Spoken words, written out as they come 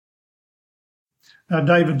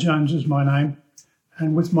David Jones is my name,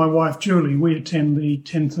 and with my wife Julie, we attend the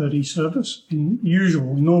 10:30 service in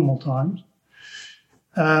normal times.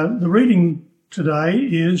 The reading today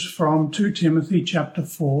is from 2 Timothy chapter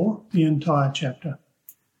 4, the entire chapter.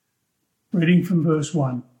 Reading from verse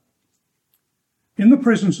 1. In the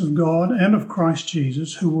presence of God and of Christ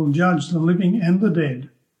Jesus, who will judge the living and the dead,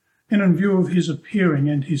 and in view of his appearing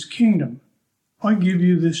and his kingdom, I give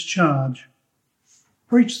you this charge.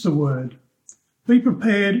 Preach the word. Be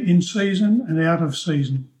prepared in season and out of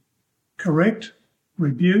season. Correct,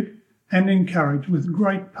 rebuke, and encourage with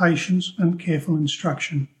great patience and careful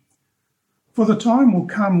instruction. For the time will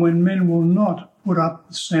come when men will not put up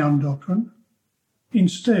with sound doctrine.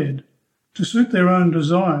 Instead, to suit their own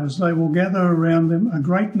desires, they will gather around them a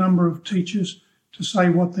great number of teachers to say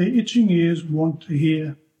what their itching ears want to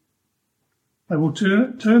hear. They will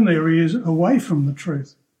turn their ears away from the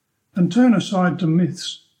truth and turn aside to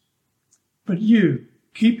myths. But you,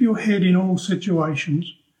 keep your head in all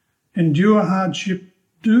situations, endure hardship,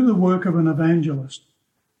 do the work of an evangelist,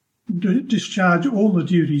 discharge all the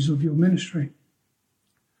duties of your ministry.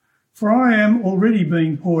 For I am already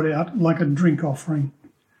being poured out like a drink offering,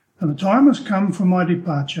 and the time has come for my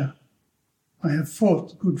departure. I have fought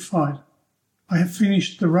the good fight. I have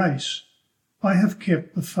finished the race. I have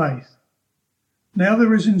kept the faith. Now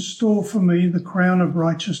there is in store for me the crown of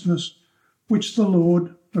righteousness, which the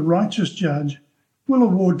Lord, the righteous judge, will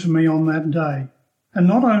award to me on that day, and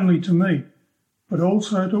not only to me, but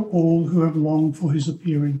also to all who have longed for his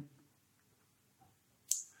appearing.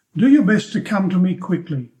 Do your best to come to me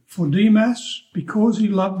quickly, for Demas, because he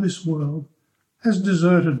loved this world, has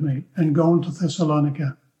deserted me and gone to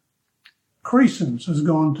Thessalonica. Crescens has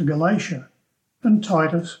gone to Galatia, and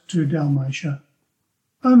Titus to Dalmatia.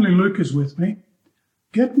 Only Luke is with me.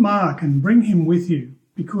 Get Mark and bring him with you,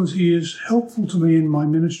 because he is helpful to me in my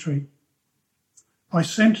ministry. I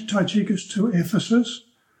sent Tychicus to Ephesus.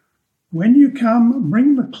 When you come,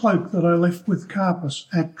 bring the cloak that I left with Carpus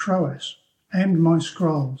at Troas, and my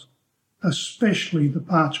scrolls, especially the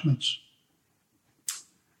parchments.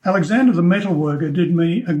 Alexander the metalworker did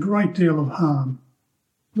me a great deal of harm.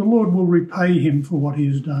 The Lord will repay him for what he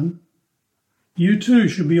has done. You too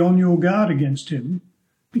should be on your guard against him,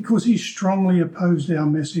 because he strongly opposed our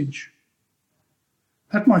message.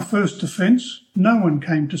 At my first defence, no one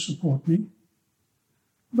came to support me,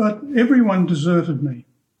 but everyone deserted me.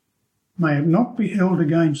 May it not be held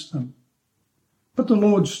against them. But the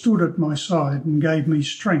Lord stood at my side and gave me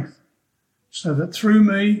strength, so that through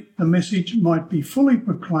me the message might be fully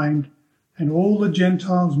proclaimed and all the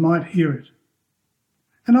Gentiles might hear it.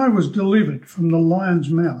 And I was delivered from the lion's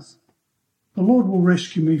mouth. The Lord will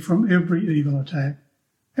rescue me from every evil attack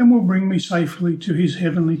and will bring me safely to his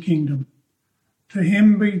heavenly kingdom. To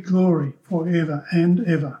him be glory forever and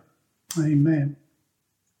ever. Amen.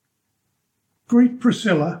 Greet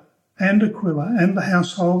Priscilla and Aquila and the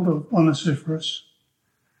household of Onesiphorus.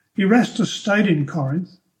 Erastus stayed in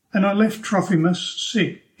Corinth, and I left Trophimus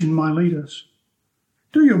sick in Miletus.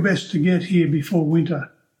 Do your best to get here before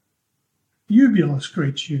winter. Eubulus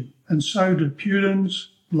greets you, and so do Pudens,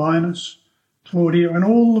 Linus, Claudia, and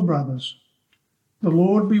all the brothers. The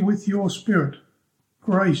Lord be with your spirit.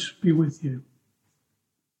 Grace be with you.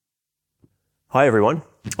 Hi everyone,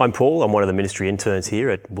 I'm Paul. I'm one of the ministry interns here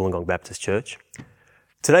at Wollongong Baptist Church.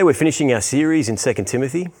 Today we're finishing our series in 2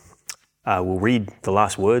 Timothy. We'll read the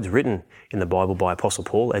last words written in the Bible by Apostle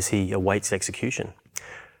Paul as he awaits execution.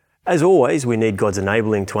 As always, we need God's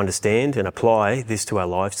enabling to understand and apply this to our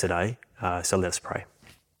lives today, so let us pray.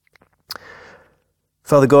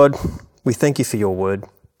 Father God, we thank you for your word.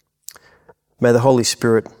 May the Holy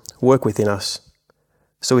Spirit work within us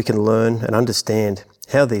so we can learn and understand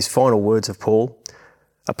how these final words of Paul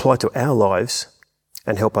apply to our lives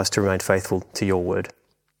and help us to remain faithful to your word.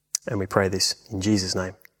 And we pray this in Jesus'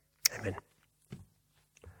 name. Amen.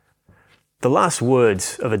 The last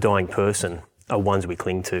words of a dying person are ones we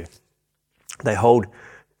cling to. They hold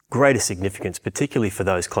greater significance, particularly for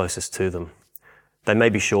those closest to them. They may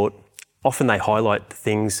be short. Often they highlight the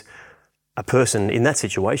things a person in that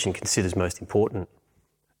situation considers most important.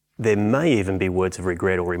 There may even be words of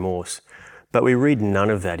regret or remorse, but we read none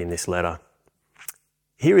of that in this letter.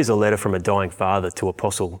 Here is a letter from a dying father to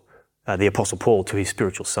the Apostle Paul to his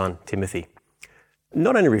spiritual son, Timothy.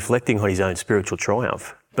 Not only reflecting on his own spiritual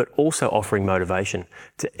triumph, but also offering motivation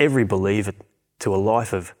to every believer to a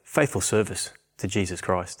life of faithful service to Jesus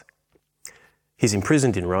Christ. He's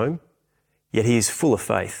imprisoned in Rome, yet he is full of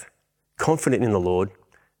faith, confident in the Lord,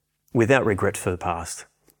 without regret for the past.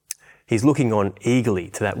 He's looking on eagerly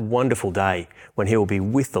to that wonderful day when he will be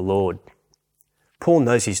with the Lord. Paul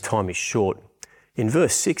knows his time is short, In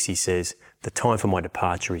verse 6 he says, "The time for my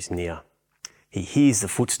departure is near." He hears the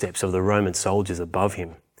footsteps of the Roman soldiers above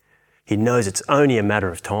him. He knows it's only a matter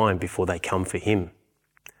of time before they come for him.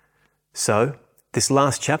 So, this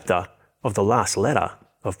last chapter of the last letter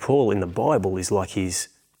of Paul in the Bible is like his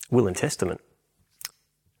will and testament.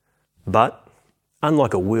 But,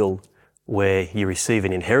 unlike a will where you receive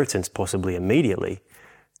an inheritance possibly immediately,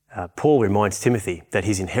 Paul reminds Timothy that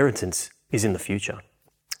his inheritance is in the future.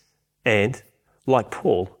 And, like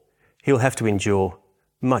Paul, he'll have to endure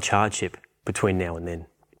much hardship between now and then.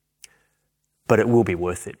 But it will be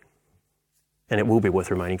worth it. And it will be worth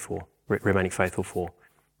remaining faithful for.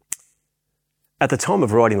 At the time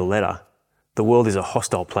of writing the letter, the world is a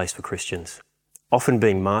hostile place for Christians, often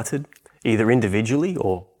being martyred, either individually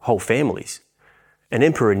or whole families. And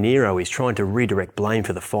Emperor Nero is trying to redirect blame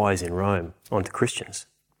for the fires in Rome onto Christians.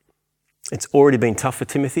 It's already been tough for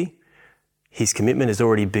Timothy. His commitment has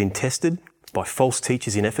already been tested by false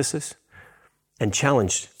teachers in Ephesus and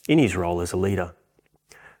challenged in his role as a leader.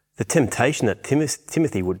 The temptation that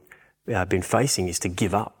Timothy would have been facing is to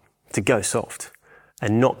give up, to go soft,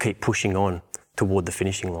 and not keep pushing on toward the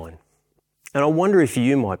finishing line. And I wonder if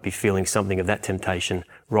you might be feeling something of that temptation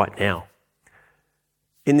right now.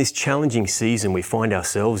 In this challenging season we find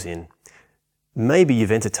ourselves in, maybe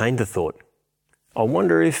you've entertained the thought, I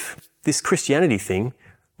wonder if this Christianity thing,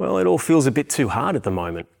 well, it all feels a bit too hard at the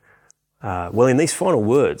moment. Well, in these final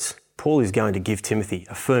words, Paul is going to give Timothy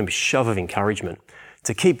a firm shove of encouragement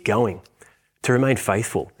to keep going, to remain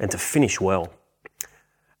faithful and to finish well.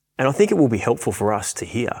 And I think it will be helpful for us to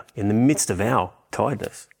hear in the midst of our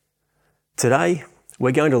tiredness. Today,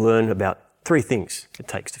 we're going to learn about 3 things it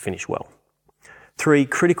takes to finish well. 3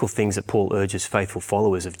 critical things that Paul urges faithful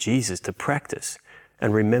followers of Jesus to practice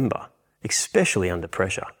and remember, especially under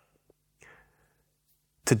pressure.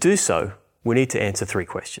 To do so, we need to answer 3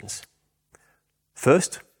 questions.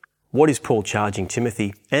 First, what is Paul charging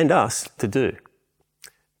Timothy and us to do?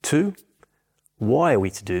 2, why are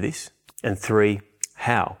we to do this? And 3,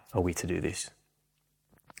 how are we to do this?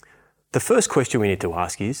 The first question we need to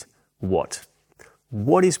ask is, what?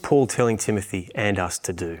 What is Paul telling Timothy and us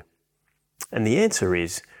to do? And the answer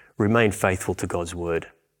is, remain faithful to God's word.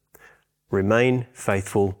 Remain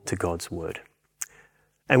faithful to God's word.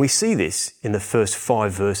 And we see this in the first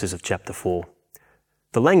 5 verses of chapter 4.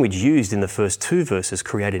 The language used in the first 2 verses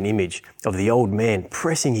create an image of the old man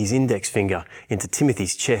pressing his index finger into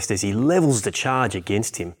Timothy's chest as he levels the charge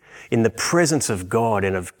against him in the presence of God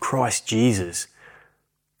and of Christ Jesus.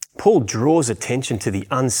 Paul draws attention to the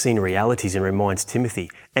unseen realities and reminds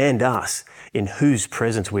Timothy and us in whose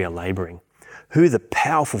presence we are labouring, who the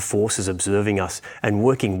powerful forces observing us and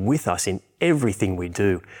working with us in everything we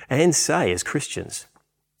do and say as Christians.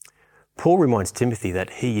 Paul reminds Timothy that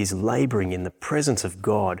he is labouring in the presence of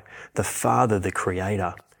God, the Father, the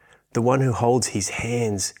Creator, the one who holds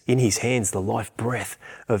in his hands the life breath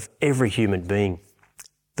of every human being,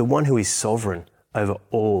 the one who is sovereign over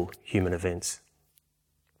all human events.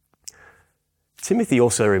 Timothy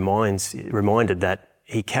also reminded that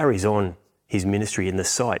he carries on his ministry in the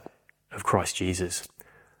sight of Christ Jesus,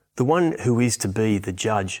 the one who is to be the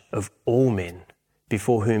judge of all men,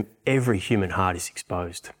 before whom every human heart is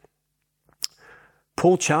exposed.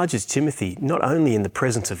 Paul charges Timothy not only in the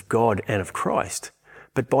presence of God and of Christ,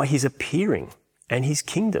 but by his appearing and his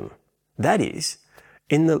kingdom. That is,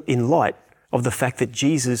 in light of the fact that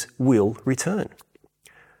Jesus will return.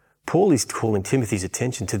 Paul is calling Timothy's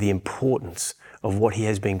attention to the importance of what he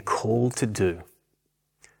has been called to do.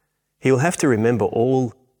 He will have to remember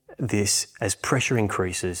all this as pressure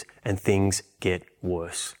increases and things get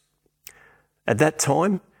worse. At that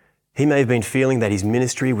time, he may have been feeling that his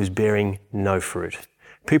ministry was bearing no fruit.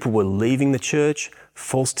 People were leaving the church,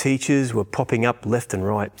 false teachers were popping up left and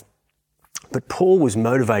right. But Paul was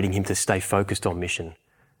motivating him to stay focused on mission.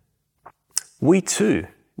 We too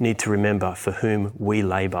need to remember for whom we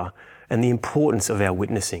labour and the importance of our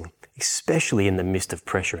witnessing, especially in the midst of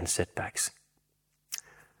pressure and setbacks.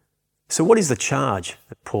 So what is the charge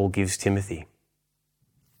that Paul gives Timothy?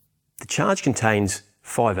 The charge contains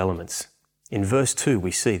 5 elements. In verse 2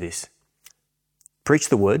 we see this. Preach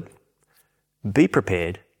the word, be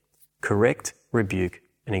prepared, correct, rebuke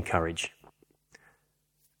and encourage.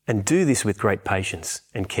 And do this with great patience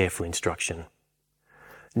and careful instruction.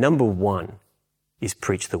 Number 1 is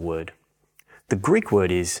preach the word. The Greek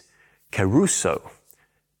word is kerusso.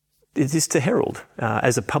 It is to herald,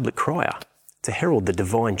 as a public crier, to herald the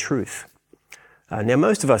divine truth. Now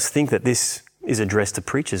most of us think that this is addressed to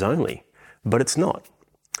preachers only, but it's not.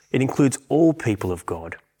 It includes all people of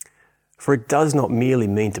God. For it does not merely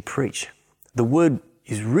mean to preach. The word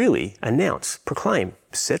is really announce, proclaim,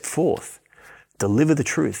 set forth, deliver the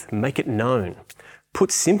truth, make it known.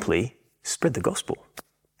 Put simply, spread the gospel.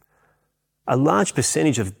 A large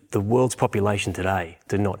percentage of the world's population today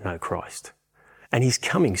do not know Christ. And he's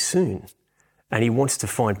coming soon. And he wants to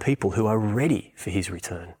find people who are ready for his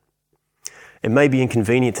return. It may be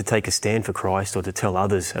inconvenient to take a stand for Christ or to tell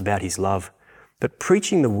others about his love, but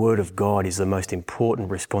preaching the word of God is the most important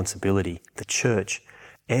responsibility the church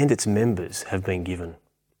and its members have been given.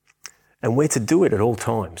 And we're to do it at all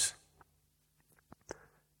times.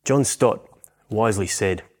 John Stott wisely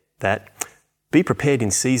said that be prepared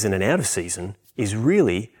in season and out of season is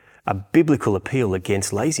really a biblical appeal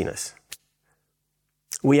against laziness.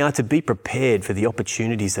 We are to be prepared for the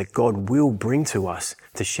opportunities that God will bring to us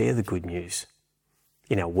to share the good news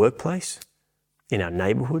in our workplace, in our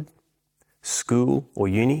neighbourhood, school or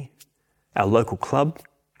uni, our local club,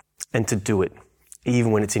 and to do it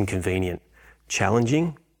even when it's inconvenient,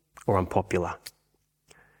 challenging or unpopular.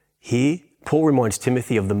 Here, Paul reminds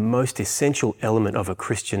Timothy of the most essential element of a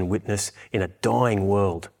Christian witness in a dying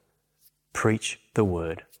world. Preach the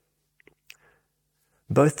word.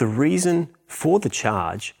 Both the reason for the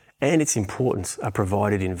charge and its importance are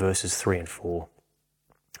provided in verses 3 and 4.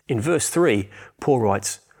 In verse 3, Paul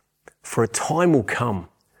writes, "For a time will come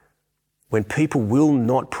when people will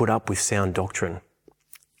not put up with sound doctrine."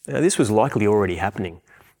 Now, this was likely already happening,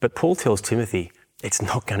 but Paul tells Timothy it's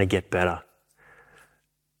not going to get better.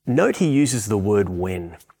 Note he uses the word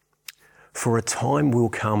when. For a time will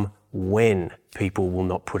come when people will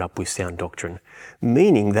not put up with sound doctrine,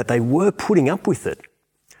 meaning that they were putting up with it,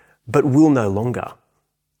 but will no longer.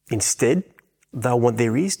 Instead, they'll want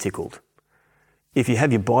their ears tickled. If you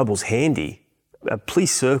have your Bibles handy,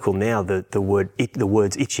 please circle now the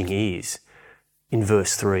words itching ears in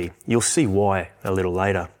verse 3. You'll see why a little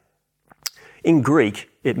later. In Greek,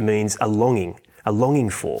 it means a longing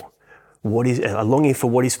for what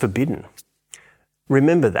is forbidden.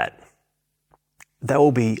 Remember that. They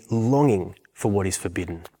will be longing for what is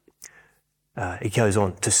forbidden. It goes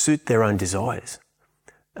on, to suit their own desires.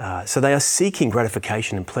 So they are seeking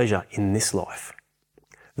gratification and pleasure in this life.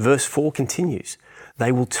 Verse 4 continues,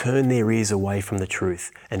 they will turn their ears away from the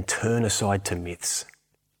truth and turn aside to myths.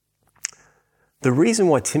 The reason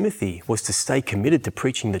why Timothy was to stay committed to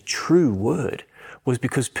preaching the true word was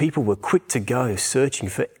because people were quick to go searching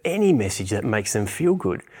for any message that makes them feel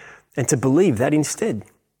good and to believe that instead.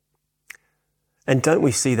 And don't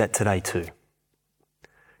we see that today too?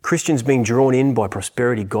 Christians being drawn in by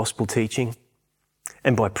prosperity gospel teaching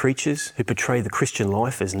and by preachers who portray the Christian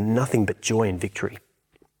life as nothing but joy and victory.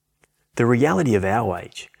 The reality of our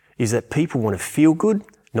age is that people want to feel good,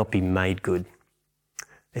 not be made good.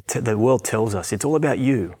 The world tells us it's all about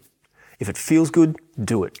you. If it feels good,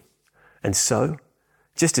 do it. And so,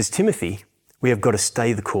 just as Timothy, we have got to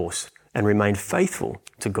stay the course and remain faithful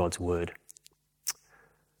to God's word.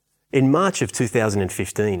 In March of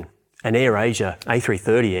 2015, an AirAsia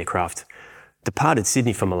A330 aircraft departed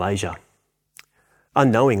Sydney for Malaysia.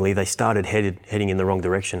 Unknowingly, they started heading in the wrong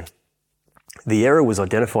direction. The error was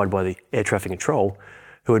identified by the air traffic control,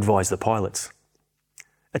 who advised the pilots.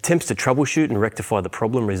 Attempts to troubleshoot and rectify the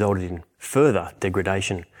problem resulted in further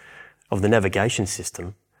degradation of the navigation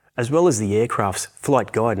system, as well as the aircraft's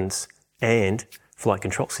flight guidance and flight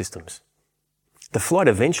control systems. The flight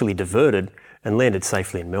eventually diverted and landed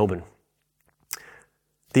safely in Melbourne.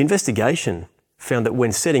 The investigation found that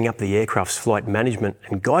when setting up the aircraft's flight management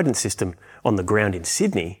and guidance system on the ground in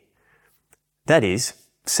Sydney, that is,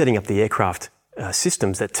 setting up the aircraft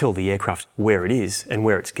systems that tell the aircraft where it is and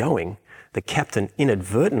where it's going, the captain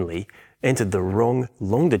inadvertently entered the wrong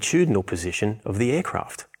longitudinal position of the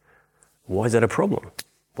aircraft. Why is that a problem?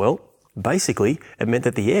 Well, basically, it meant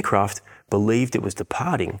that the aircraft believed it was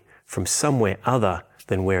departing from somewhere other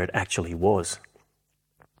than where it actually was.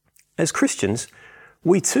 As Christians,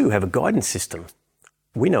 we too have a guidance system.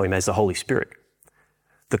 We know him as the Holy Spirit.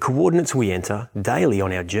 The coordinates we enter daily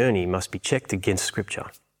on our journey must be checked against Scripture.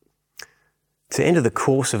 To enter the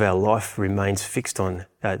course of our life remains fixed on,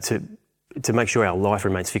 to make sure our life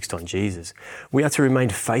remains fixed on Jesus, we are to remain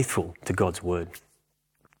faithful to God's word.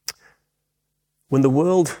 When the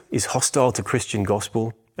world is hostile to Christian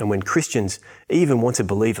gospel, and when Christians even want to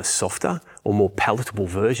believe a softer or more palatable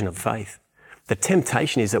version of faith, the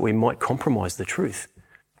temptation is that we might compromise the truth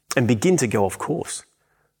and begin to go off course.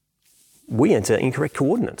 We enter incorrect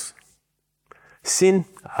coordinates. Sin,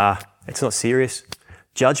 it's not serious.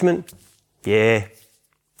 Judgment, yeah,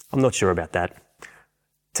 I'm not sure about that.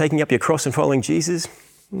 Taking up your cross and following Jesus,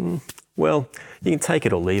 well, you can take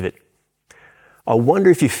it or leave it. I wonder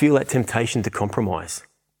if you feel that temptation to compromise.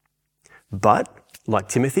 But, like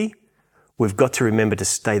Timothy, we've got to remember to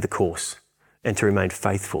stay the course and to remain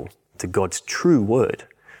faithful to God's true word,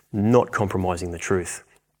 not compromising the truth.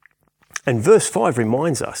 And verse 5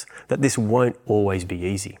 reminds us that this won't always be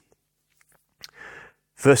easy.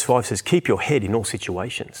 Verse 5 says, keep your head in all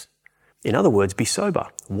situations. In other words, be sober,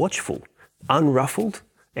 watchful, unruffled,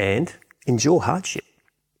 and endure hardship.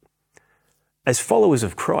 As followers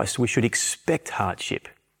of Christ, we should expect hardship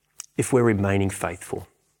if we're remaining faithful.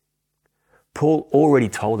 Paul already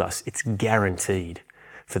told us it's guaranteed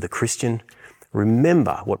for the Christian.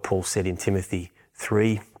 Remember what Paul said in 2 Timothy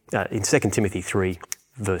 3,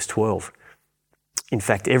 verse 12. In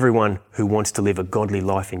fact, everyone who wants to live a godly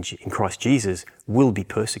life in Christ Jesus will be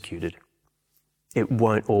persecuted. It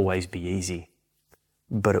won't always be easy,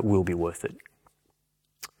 but it will be worth it.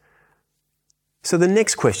 So the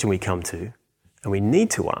next question we come to, and we need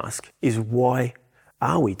to ask, is why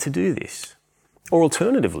are we to do this? Or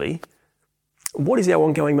alternatively, what is our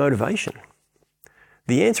ongoing motivation?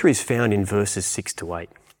 The answer is found in verses 6 to 8,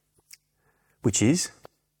 which is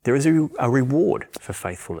there is a reward for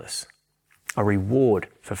faithfulness. A reward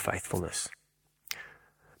for faithfulness.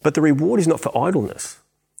 But the reward is not for idleness.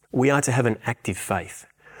 We are to have an active faith.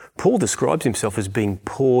 Paul describes himself as being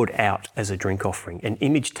poured out as a drink offering, an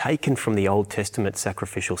image taken from the Old Testament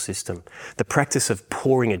sacrificial system, the practice of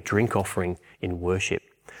pouring a drink offering in worship.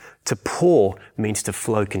 To pour means to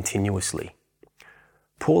flow continuously.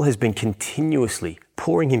 Paul has been continuously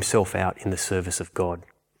pouring himself out in the service of God,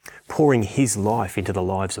 pouring his life into the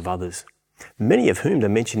lives of others, many of whom are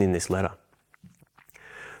mentioned in this letter.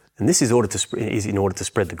 And this is in order to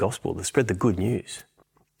spread the gospel, to spread the good news.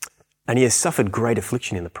 And he has suffered great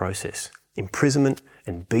affliction in the process, imprisonment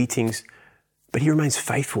and beatings, but he remains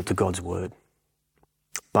faithful to God's word.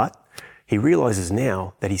 But he realizes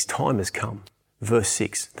now that his time has come. Verse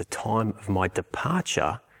 6, the time of my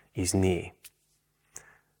departure is near.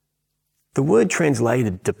 The word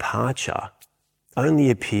translated departure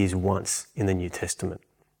only appears once in the New Testament.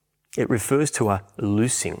 It refers to a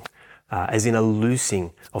loosing, as in a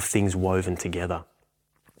loosing of things woven together.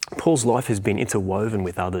 Paul's life has been interwoven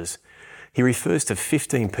with others. He refers to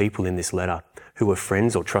 15 people in this letter who were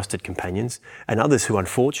friends or trusted companions, and others who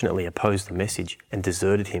unfortunately opposed the message and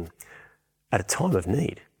deserted him at a time of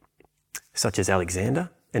need, such as Alexander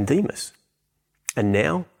and Demas. And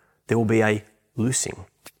now there will be a loosing.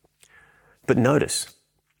 But notice,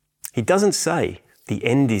 he doesn't say the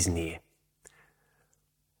end is near.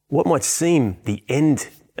 What might seem the end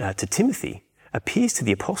to Timothy appears to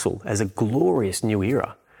the apostle as a glorious new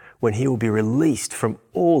era when he will be released from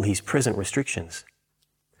all his present restrictions.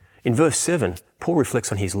 In verse 7, Paul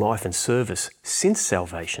reflects on his life and service since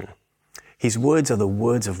salvation. His words are the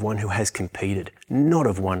words of one who has competed, not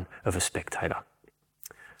of one of a spectator.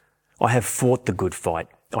 I have fought the good fight.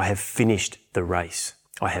 I have finished the race.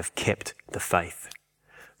 I have kept the faith.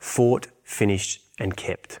 Fought, finished, and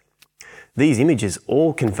kept. These images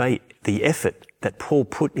all convey the effort that Paul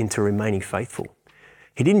put into remaining faithful.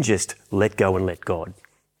 He didn't just let go and let God,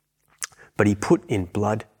 but he put in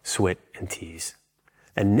blood, sweat, and tears.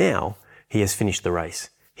 And now he has finished the race.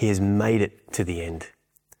 He has made it to the end.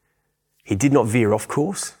 He did not veer off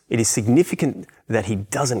course. It is significant that he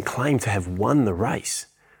doesn't claim to have won the race,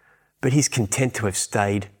 but he's content to have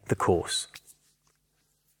stayed the course.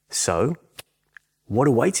 So, what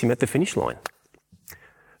awaits him at the finish line?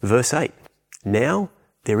 Verse 8, now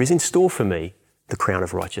there is in store for me the crown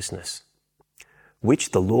of righteousness,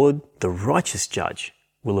 which the Lord, the righteous judge,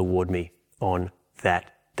 will award me on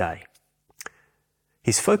that day.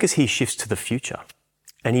 His focus here shifts to the future,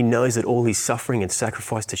 and he knows that all his suffering and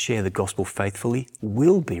sacrifice to share the gospel faithfully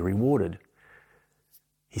will be rewarded.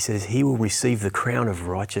 He says he will receive the crown of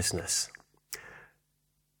righteousness.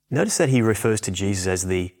 Notice that he refers to Jesus as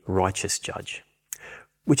the righteous judge,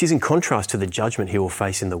 which is in contrast to the judgment he will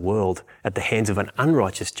face in the world at the hands of an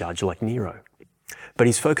unrighteous judge like Nero. But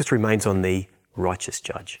his focus remains on the righteous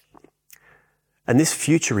judge. And this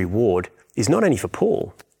future reward is not only for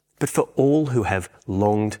Paul, but for all who have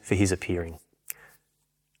longed for his appearing.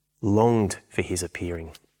 Longed for his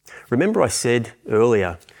appearing. Remember I said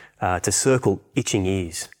earlier to circle itching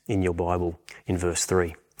ears in your Bible in verse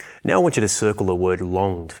 3. Now I want you to circle the word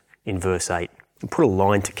longed in verse 8 and put a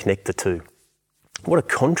line to connect the two. What a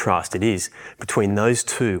contrast it is between those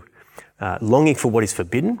two, longing for what is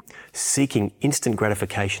forbidden, seeking instant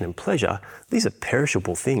gratification and pleasure. These are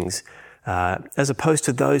perishable things, as opposed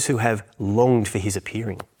to those who have longed for his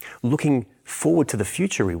appearing, looking forward to the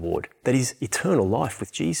future reward, that is eternal life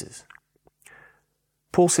with Jesus.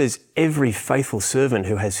 Paul says every faithful servant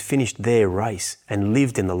who has finished their race and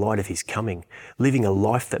lived in the light of his coming, living a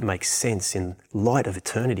life that makes sense in light of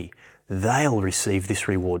eternity, they'll receive this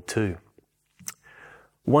reward too.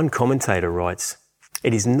 One commentator writes,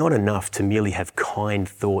 It is not enough to merely have kind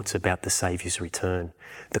thoughts about the Saviour's return.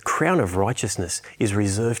 The crown of righteousness is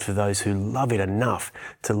reserved for those who love it enough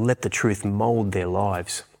to let the truth mould their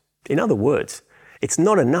lives. In other words, it's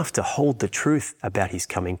not enough to hold the truth about his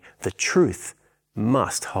coming. The truth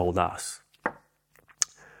must hold us.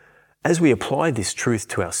 As we apply this truth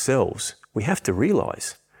to ourselves, we have to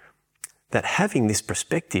realise that having this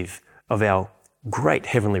perspective of our great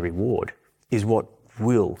heavenly reward is what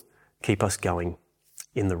will keep us going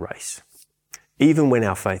in the race. Even when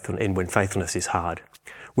when faithfulness is hard,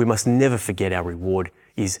 we must never forget our reward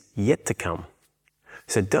is yet to come.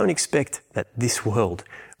 So don't expect that this world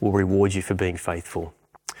will reward you for being faithful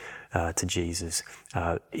to Jesus.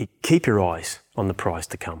 Keep your eyes on the prize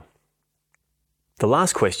to come. The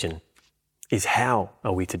last question is, how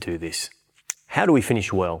are we to do this? How do we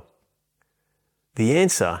finish well? The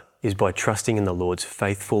answer is by trusting in the Lord's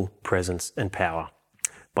faithful presence and power.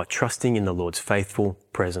 By trusting in the Lord's faithful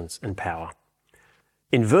presence and power.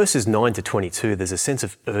 In verses 9 to 22, there's a sense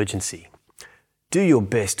of urgency. Do your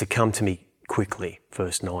best to come to me quickly,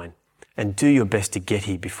 verse 9, and do your best to get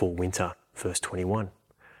here before winter, verse 21.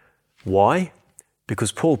 Why?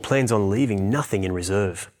 Because Paul plans on leaving nothing in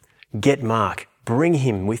reserve. Get Mark, bring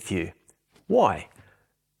him with you. Why?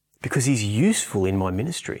 Because he's useful in my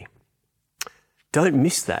ministry. Don't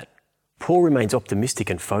miss that. Paul remains optimistic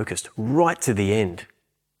and focused right to the end.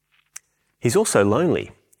 He's also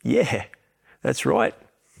lonely. Yeah, that's right.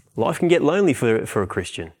 Life can get lonely for a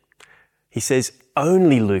Christian. He says,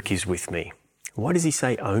 only Luke is with me. Why does he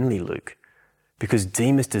say only Luke? Because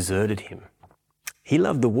Demas deserted him. He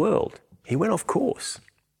loved the world. He went off course.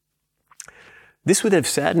 This would have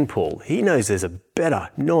saddened Paul. He knows there's a better,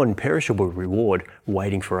 non-perishable reward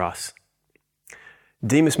waiting for us.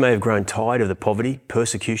 Demas may have grown tired of the poverty,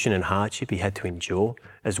 persecution and hardship he had to endure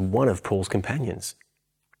as one of Paul's companions.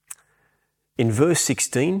 In verse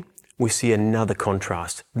 16, we see another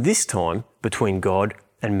contrast, this time between God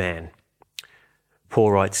and man.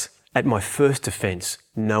 Paul writes, "At my first offence,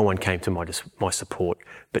 no one came to my support,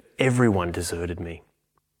 but everyone deserted me."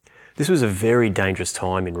 This was a very dangerous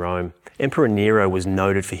time in Rome. Emperor Nero was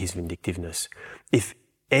noted for his vindictiveness. If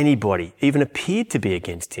anybody even appeared to be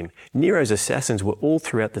against him, Nero's assassins were all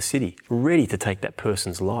throughout the city, ready to take that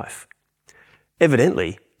person's life.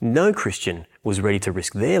 Evidently, no Christian was ready to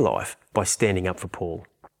risk their life by standing up for Paul.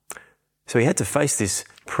 So he had to face this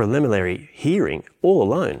preliminary hearing all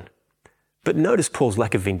alone. But notice Paul's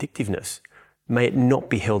lack of vindictiveness. May it not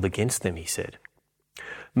be held against them, he said.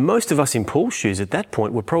 Most of us in Paul's shoes at that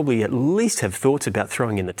point would probably at least have thoughts about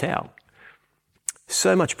throwing in the towel.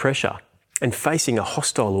 So much pressure and facing a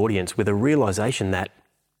hostile audience with a realization that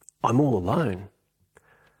I'm all alone.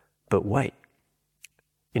 But wait.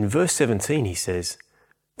 In verse 17 he says,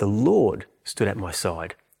 "The Lord stood at my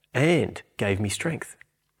side and gave me strength."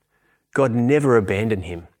 God never abandoned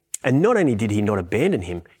him. And not only did he not abandon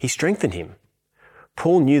him, he strengthened him.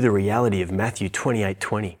 Paul knew the reality of Matthew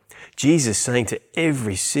 28:20. Jesus saying to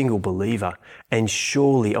every single believer, "And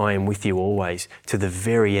surely I am with you always to the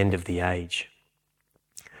very end of the age."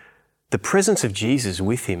 The presence of Jesus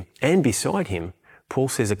with him and beside him, Paul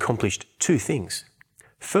says, accomplished two things.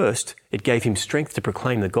 First, it gave him strength to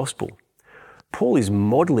proclaim the gospel. Paul is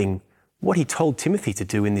modelling what he told Timothy to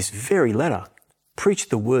do in this very letter. Preach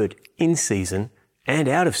the word in season and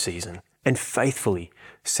out of season, and faithfully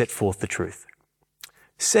set forth the truth.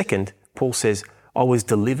 Second, Paul says, I was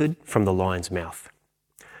delivered from the lion's mouth.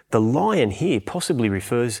 The lion here possibly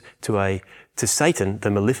refers to Satan,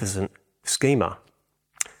 the maleficent schemer.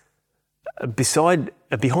 Behind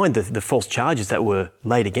the false charges that were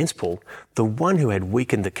laid against Paul, the one who had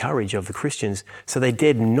weakened the courage of the Christians so they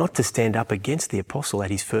dared not to stand up against the apostle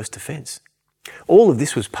at his first offence. All of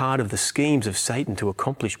this was part of the schemes of Satan to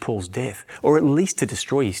accomplish Paul's death, or at least to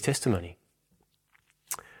destroy his testimony.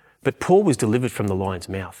 But Paul was delivered from the lion's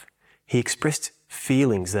mouth. He expressed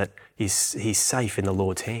feelings that he's safe in the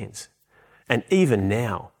Lord's hands. And even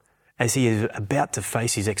now, as he is about to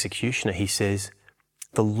face his executioner, he says,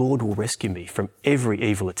 "The Lord will rescue me from every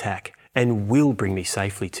evil attack and will bring me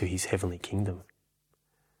safely to his heavenly kingdom."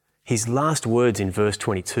 His last words in verse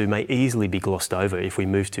 22 may easily be glossed over if we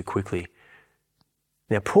move too quickly.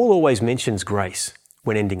 Now, Paul always mentions grace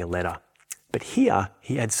when ending a letter, but here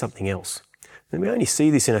he adds something else. And we only see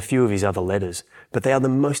this in a few of his other letters, but they are the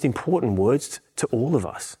most important words to all of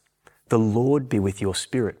us. "The Lord be with your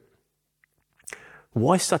spirit."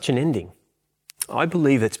 Why such an ending? I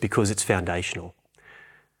believe that's because it's foundational.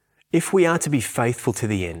 If we are to be faithful to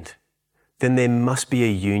the end, then there must be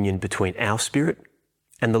a union between our spirit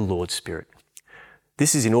and the Lord's Spirit.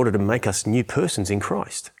 This is in order to make us new persons in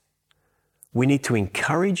Christ. We need to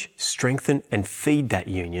encourage, strengthen, and feed that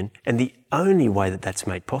union, and the only way that that's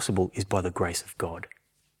made possible is by the grace of God.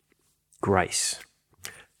 Grace.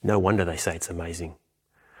 No wonder they say it's amazing.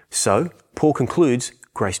 So, Paul concludes,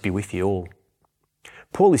 grace be with you all.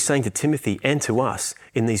 Paul is saying to Timothy and to us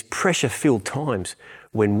in these pressure-filled times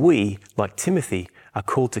when we, like Timothy, are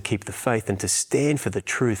called to keep the faith and to stand for the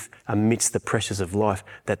truth amidst the pressures of life,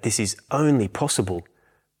 that this is only possible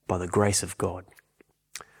by the grace of God.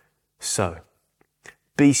 So,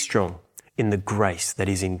 be strong in the grace that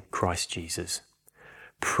is in Christ Jesus.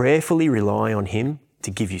 Prayerfully rely on him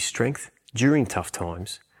to give you strength during tough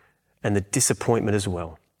times and the disappointment as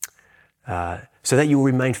well, so that you will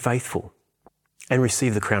remain faithful and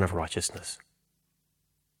receive the crown of righteousness.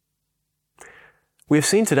 We have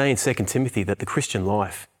seen today in 2 Timothy that the Christian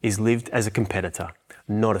life is lived as a competitor,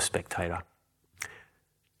 not a spectator.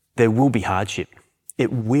 There will be hardship.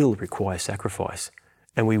 It will require sacrifice,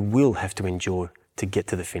 and we will have to endure to get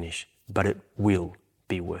to the finish, but it will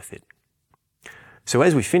be worth it. So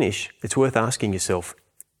as we finish, it's worth asking yourself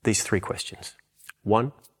these 3 questions.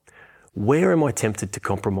 1, where am I tempted to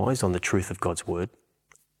compromise on the truth of God's word?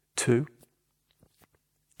 2,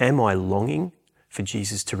 am I longing for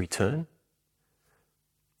Jesus to return?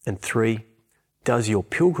 And 3, does your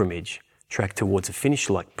pilgrimage track towards a finish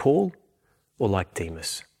like Paul or like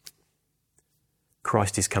Demas?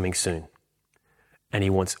 Christ is coming soon, and he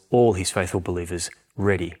wants all his faithful believers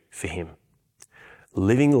ready for him,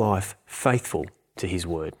 living life faithful to his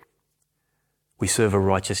word. We serve a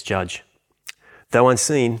righteous judge. Though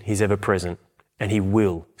unseen, he's ever present, and he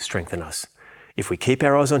will strengthen us if we keep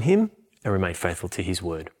our eyes on him and remain faithful to his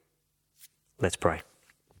word. Let's pray.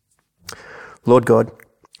 Lord God,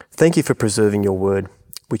 thank you for preserving your word,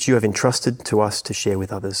 which you have entrusted to us to share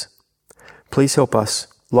with others. Please help us,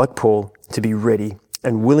 like Paul, to be ready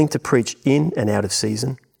and willing to preach in and out of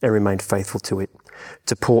season and remain faithful to it,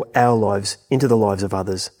 to pour our lives into the lives of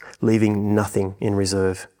others, leaving nothing in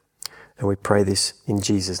reserve. And we pray this in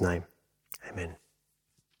Jesus' name. Amen.